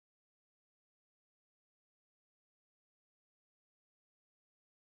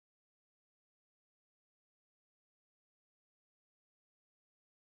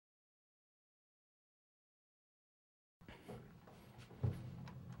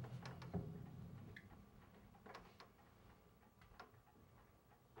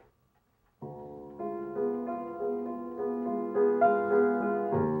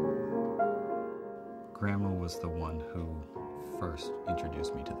was the one who first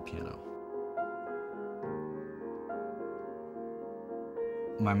introduced me to the piano.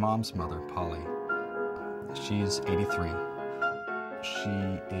 My mom's mother, Polly, she's 83.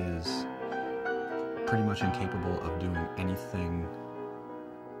 She is pretty much incapable of doing anything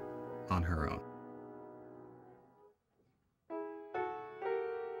on her own.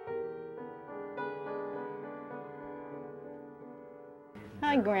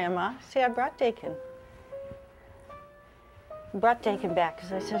 Hi, Grandma. See, I brought Dakin. Brought Dakin back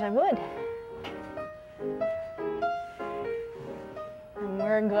because I said I would. And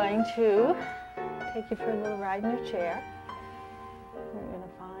we're going to take you for a little ride in your chair. We're going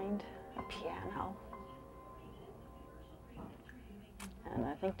to find a piano. And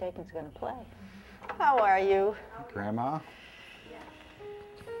I think Dakin's going to play. How are you? Grandma?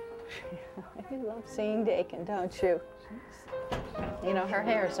 You love seeing Dakin, don't you? You know, her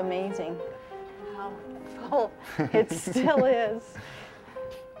hair is amazing. How full it still is.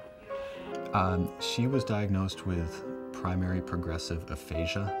 She was diagnosed with primary progressive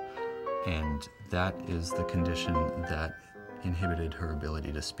aphasia, and that is the condition that inhibited her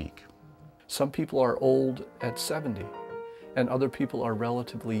ability to speak. Some people are old at 70, and other people are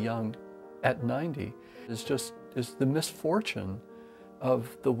relatively young at 90. It's the misfortune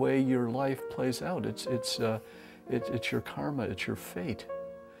of the way your life plays out. It's your karma, it's your fate.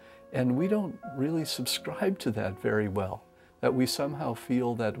 And we don't really subscribe to that very well, that we somehow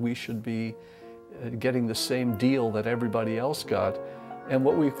feel that we should be getting the same deal that everybody else got. And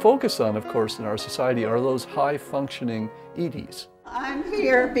what we focus on, of course, in our society are those high-functioning Deedees. I'm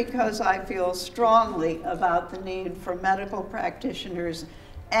here because I feel strongly about the need for medical practitioners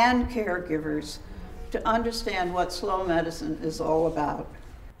and caregivers to understand what slow medicine is all about.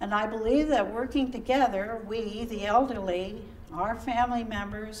 And I believe that working together, we, the elderly, our family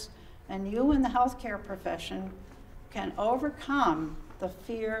members, and you in the healthcare profession can overcome the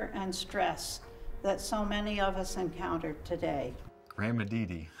fear and stress that so many of us encounter today. Grandma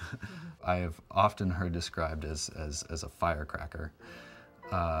Deedee, I have often heard described as a firecracker,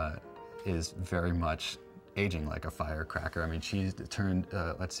 is very much aging like a firecracker. I mean, she turned,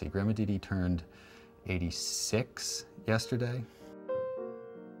 let's see, Grandma Deedee turned 86 yesterday.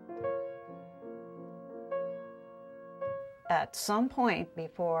 At some point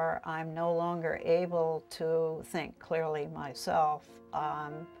before I'm no longer able to think clearly myself,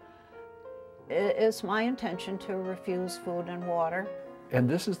 it is my intention to refuse food and water. And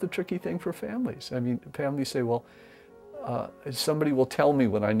this is the tricky thing for families. I mean, families say, well, somebody will tell me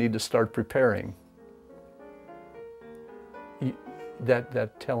when I need to start preparing.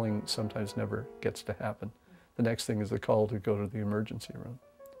 That telling sometimes never gets to happen. The next thing is the call to go to the emergency room.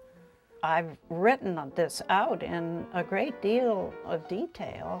 I've written this out in a great deal of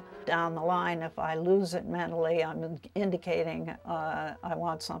detail. Down the line, if I lose it mentally, I'm indicating I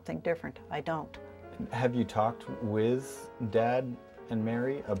want something different. I don't. Have you talked with Dad and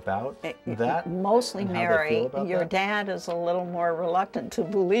Mary about that? Mostly Mary. Your that? dad is a little more reluctant to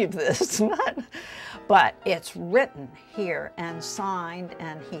believe this, but it's written here and signed,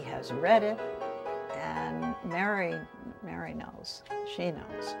 and he has read it, and Mary knows. She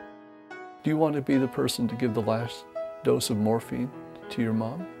knows. Do you want to be the person to give the last dose of morphine to your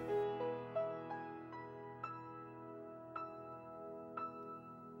mom?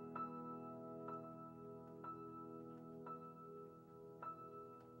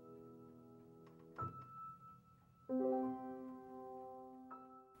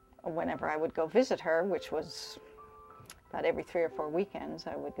 Whenever I would go visit her, which was about every 3 or 4 weekends,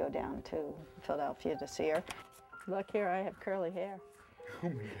 I would go down to Philadelphia to see her. Look here, I have curly hair. Oh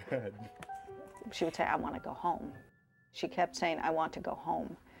my God. She would say, I want to go home. She kept saying, I want to go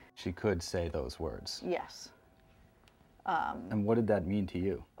home. She could say those words. Yes. And what did that mean to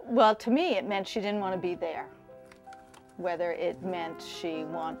you? Well, to me, it meant she didn't want to be there. Whether it meant she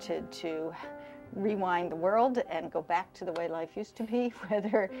wanted to rewind the world and go back to the way life used to be,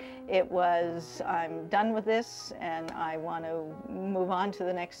 whether it was, I'm done with this and I want to move on to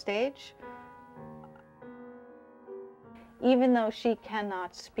the next stage. Even though she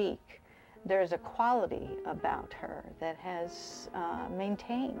cannot speak, there's a quality about her that has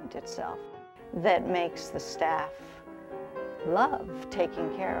maintained itself, that makes the staff love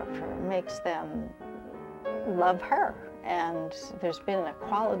taking care of her, makes them love her. And there's been a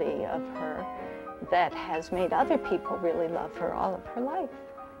quality of her that has made other people really love her all of her life.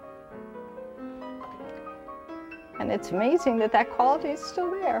 And it's amazing that that quality is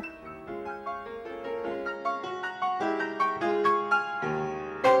still there.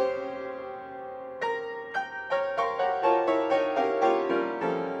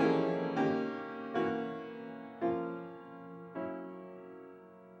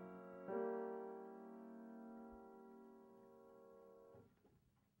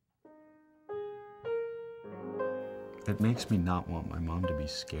 It makes me not want my mom to be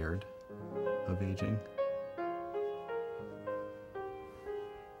scared of aging,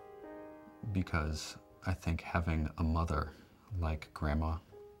 because I think having a mother like Grandma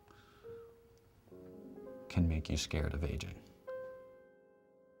can make you scared of aging.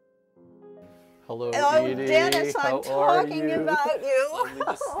 Hello, Oh, Deedee. Dennis, I'm talking about you. Lovely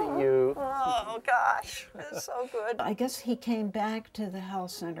to see you. Oh, gosh, it's so good. I guess he came back to the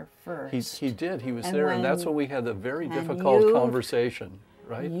health center first. He did. He was And there, and that's when we had a very difficult conversation,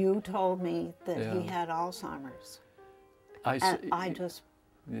 right? You told me that Yeah. he had Alzheimer's. I just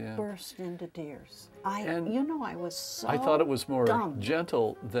yeah. burst into tears. And you know, I was so I thought it was more dumb.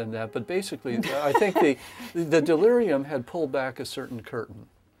 gentle than that, but basically, I think the delirium had pulled back a certain curtain,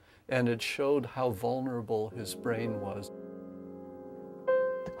 and it showed how vulnerable his brain was.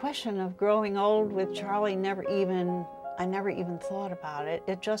 The question of growing old with Charlie I never even thought about it.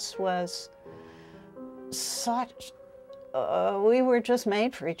 It just was such, we were just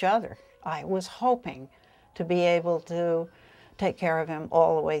made for each other. I was hoping to be able to take care of him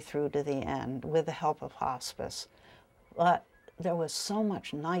all the way through to the end with the help of hospice. But there was so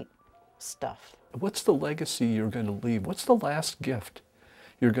much night stuff. What's the legacy you're going to leave? What's the last gift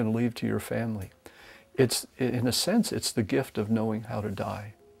you're going to leave to your family? It's, in a sense, it's the gift of knowing how to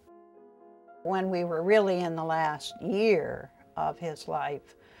die. When we were really in the last year of his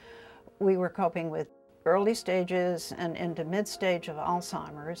life, we were coping with early stages and into mid-stage of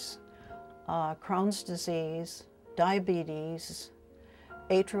Alzheimer's, Crohn's disease, diabetes,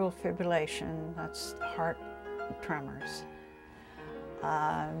 atrial fibrillation, that's heart tremors.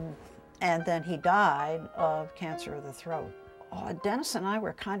 And then he died of cancer of the throat. Oh, Dennis and I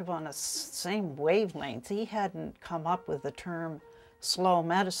were kind of on the same wavelength. He hadn't come up with the term slow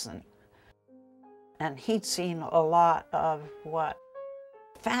medicine. And he'd seen a lot of what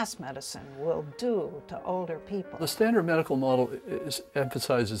fast medicine will do to older people. The standard medical model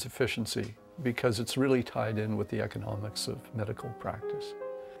emphasizes efficiency because it's really tied in with the economics of medical practice.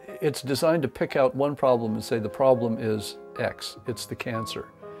 It's designed to pick out one problem and say the problem is X, it's the cancer.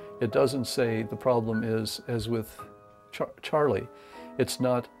 It doesn't say the problem is, as with Charlie, it's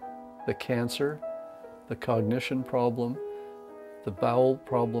not the cancer, the cognition problem, the bowel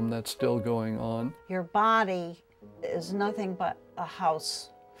problem that's still going on. Your body is nothing but a house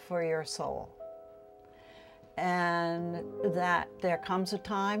for your soul. And that there comes a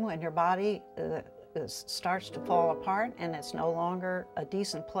time when your body starts to fall apart and it's no longer a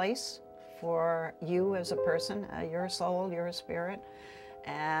decent place for you as a person, your soul, your spirit.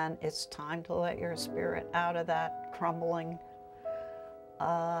 And it's time to let your spirit out of that crumbling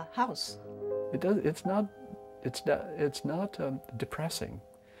house. It's not depressing.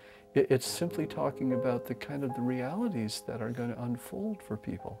 It's simply talking about the kind of the realities that are going to unfold for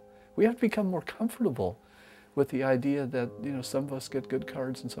people. We have to become more comfortable with the idea that, you know, some of us get good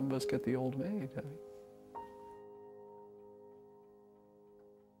cards and some of us get the old maid.